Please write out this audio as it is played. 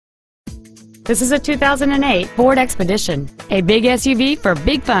This is a 2008 Ford Expedition, a big SUV for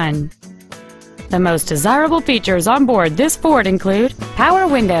big fun. The most desirable features on board this Ford include power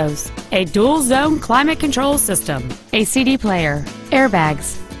windows, a dual-zone climate control system, a CD player,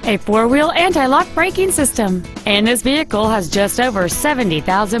 airbags, a four-wheel anti-lock braking system, and this vehicle has just over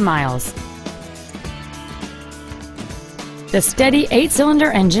 70,000 miles. The steady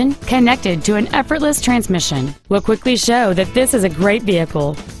 8-cylinder engine, connected to an effortless transmission, will quickly show that this is a great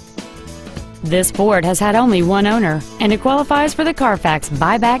vehicle. This Ford has had only one owner, and it qualifies for the Carfax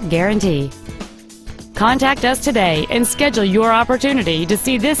buyback guarantee. Contact us today and schedule your opportunity to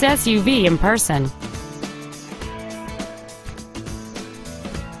see this SUV in person.